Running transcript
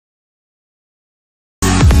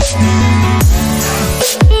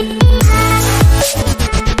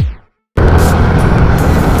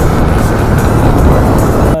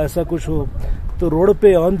ऐसा कुछ हो तो रोड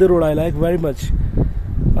पे on the road I like very much.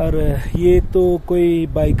 और ये तो कोई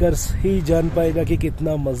बाइकर्स ही जान पाएगा कि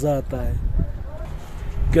कितना मजा आता है।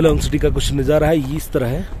 केलोंग सिटी का कुछ नज़ारा है इस तरह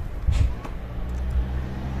है।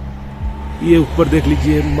 ये ऊपर देख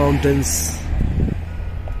लीजिए mountains.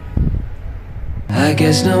 I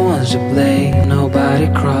guess no one's to blame, nobody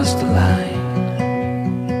crossed the line.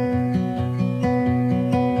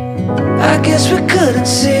 I guess we couldn't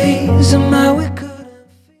see, somehow we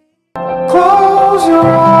couldn't feel. Close your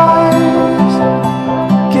eyes,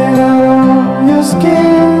 get out of your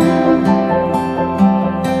skin.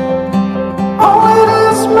 All it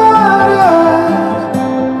is matters,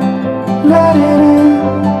 let it in.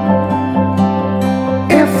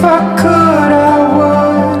 If I could, I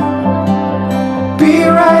would be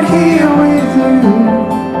right here with you.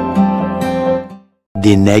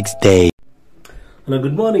 The next day. Hello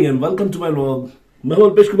good morning and welcome to my vlog. मैं हूं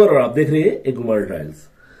A-KUMAR और आप देख रहे हैं A-KUMAR trials.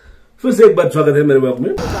 फिर से एक बार स्वागत है मेरे व्लॉग में।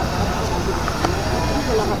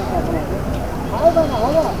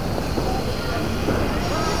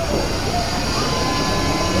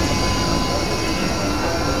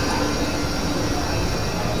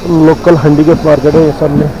 लोकल हैंडीक्राफ्ट मार्केट है ये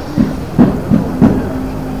सामने।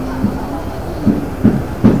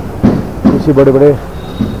 इसी बड़े बड़े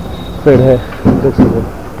पेड़ है देख सकते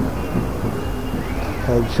हैं।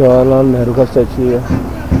 जवाहरलाल नेहरू का स्टैचू है।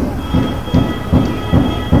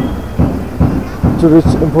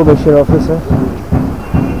 टूरिस्ट इंफॉर्मेशन ऑफिस है।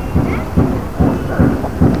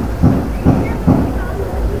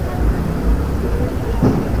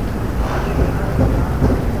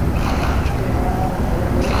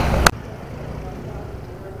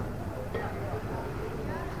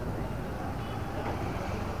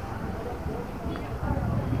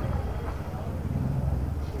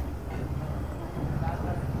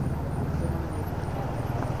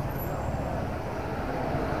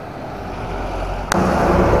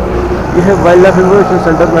 यह है wild life information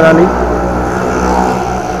centre Manali.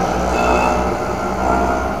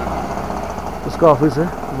 उसका ऑफिस है।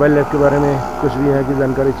 वाइल्ड लाइफ के बारे में कुछ भी यहाँ की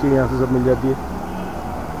जानकारी चाहिए यहाँ से सब मिल जाती है।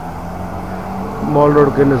 मॉल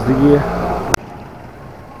रोड के नज़दीकी है।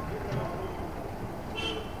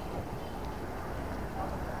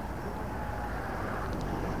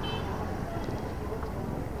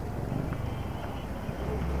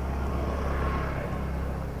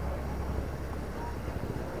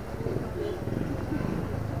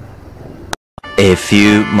 A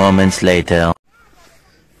few moments later.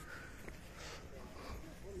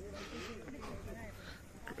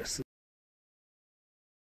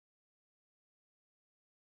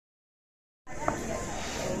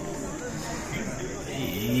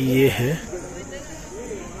 ये है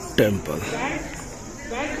टेम्पल।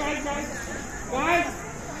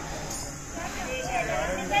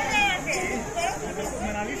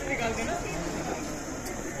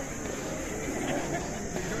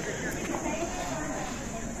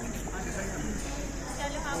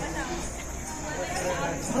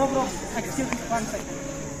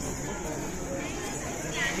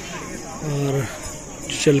 और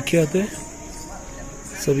चल के आते हैं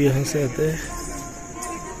सब, यहाँ से आते हैं,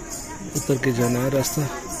 उतर के जाना है रास्ता।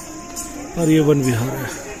 और ये वन विहार है।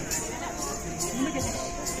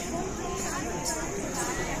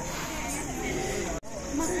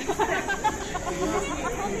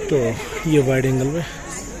 तो ये वाइड एंगल में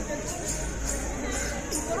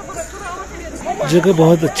जगह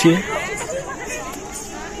बहुत अच्छी है,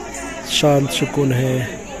 शांत सुकून है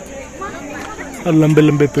और लंबे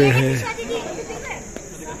लंबे पेड़ है,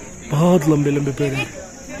 बहुत लंबे लंबे पेड़ हैं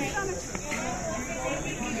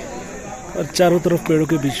और चारों तरफ पेड़ों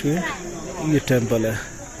के बीच में ये टेम्पल है।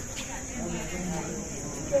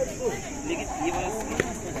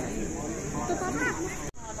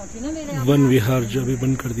 वन विहार जो अभी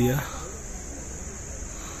बंद कर दिया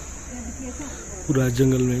पूरा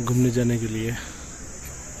जंगल में घूमने जाने के लिए।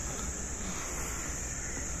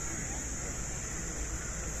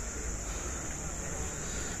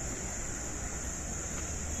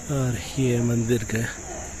 और ये मंदिर का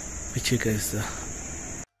पीछे का हिस्सा।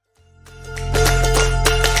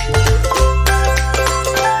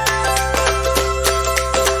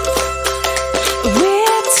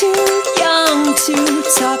 To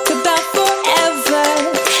talk about forever,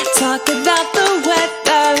 talk about the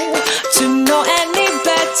weather, to know any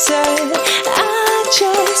better. I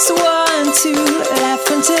just want to laugh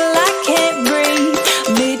until I can't breathe.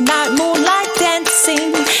 Midnight moonlight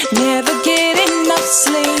dancing, never get enough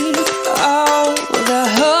sleep. Oh, the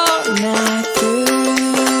whole night through.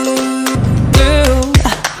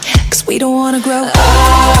 don't wanna grow old.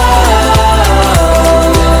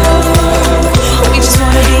 We just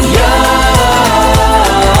wanna be young.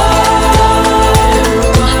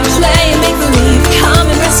 Play and make believe, come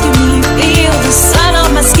and rescue me. Feel the sun on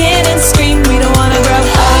my skin and scream. We don't wanna grow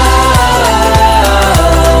old.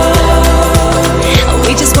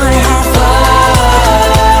 We just wanna have fun.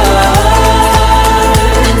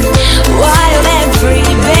 Wild and free,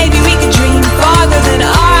 baby, we can dream farther than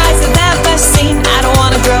our eyes have ever seen. I don't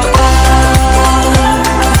wanna grow old.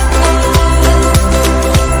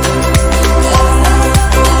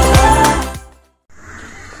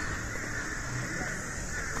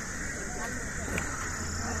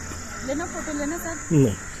 लेना photo लेना sir?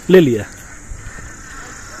 नहीं, ले लिया।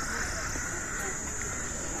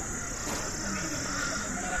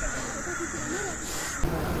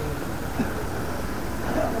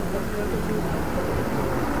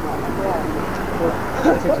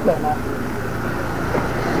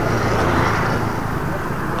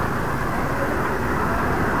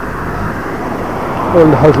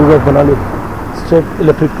 Old houses of Manali, State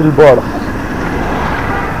Electrical Board.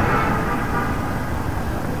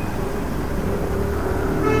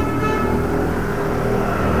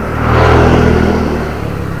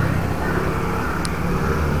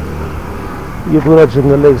 ये पूरा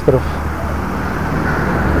जंगल है इस तरफ।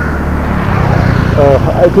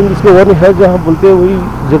 आई थिंक इसके वन है जहाँ बोलते हैं वही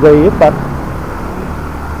जगह है park.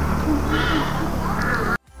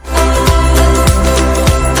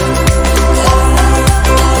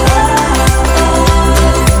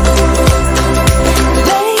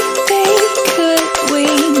 Baby, could we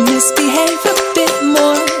misbehave a bit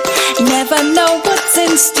more? Never know what's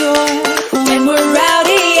in store when we're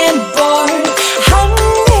rowdy and bored.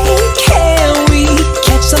 Honey, can we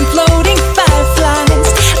catch some floating fireflies?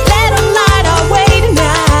 Let them light our way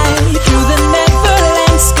tonight through the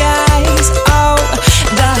Neverland skies. Oh,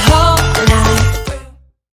 the whole night through.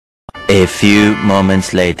 A few moments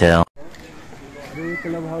later.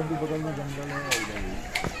 Club house के बगल में जंगल है।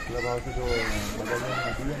 Club house जो बगल में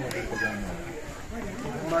नदी है, नदी को जाना है।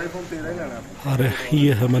 अरे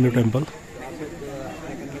ये है मनु टेम्पल।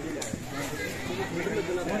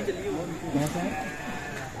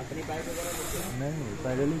 नहीं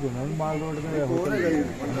पैदल ही घूमे, माल रोड में होटल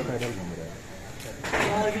पैदल घूम रहे हैं।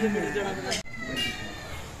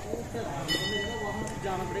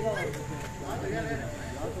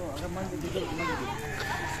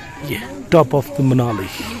 ये top of the Manali.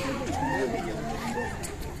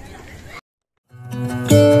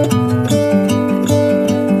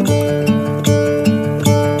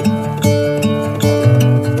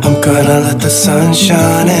 I'm gonna let the sun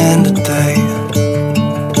shine in today.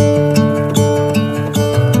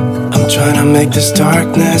 I'm trying to make this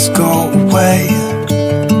darkness go away.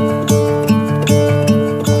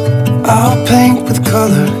 I'll paint with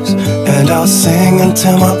colors and I'll sing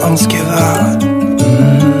until my lungs give out.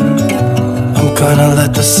 I'm gonna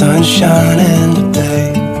let the sun shine in today.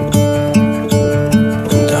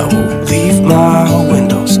 And I will leave my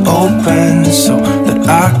windows open so that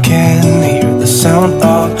I can hear the sound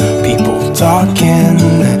of people talking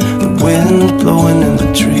and the wind blowing in the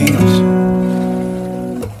trees.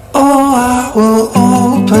 Oh, I will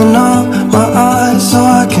open up my eyes so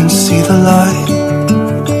I can see the light.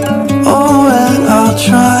 Oh, and I'll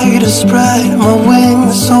try to spread my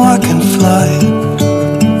wings so I can fly.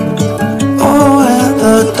 Oh, and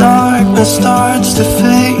the darkness starts to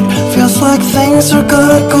fade. Feels like things are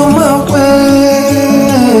gonna go my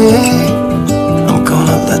way. I'm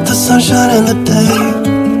gonna let the sun shine in the day.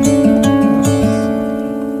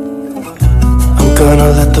 I'm gonna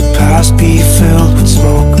let the past be filled with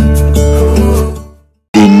smoke.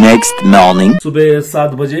 The next morning. सुबह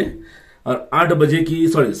 7 बजे और 8 बजे की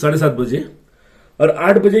 7:30 बजे और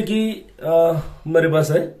 8 बजे की मेरे पास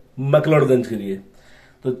है मैक्लोडगंज के लिए।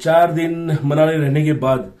 तो 4 दिन मनाली रहने के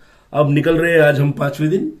बाद अब निकल रहे हैं आज हम 5वें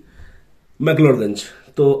दिन मैक्लोडगंज।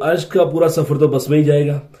 तो आज का पूरा सफर तो बस में ही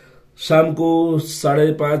जाएगा। शाम को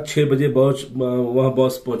 5:30-6 बजे वहां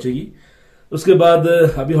बस पहुंचेगी। उसके बाद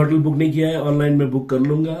अभी होटल बुक नहीं किया है, ऑनलाइन में बुक कर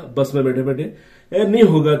लूंगा बस में बैठे बैठे। नहीं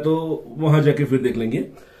होगा तो वहां जाके फिर देख लेंगे।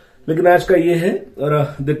 लेकिन आज का ये है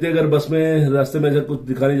और देखते अगर बस में रास्ते में अगर कुछ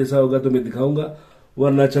दिखाने जैसा होगा तो मैं दिखाऊंगा,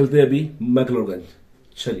 वरना चलते अभी मैक्लोडगंज।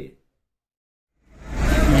 चलिए,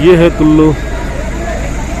 ये है कुल्लू,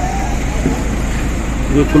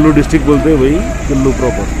 जो कुल्लू डिस्ट्रिक्ट बोलते हैं वही कुल्लू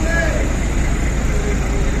प्रॉपर।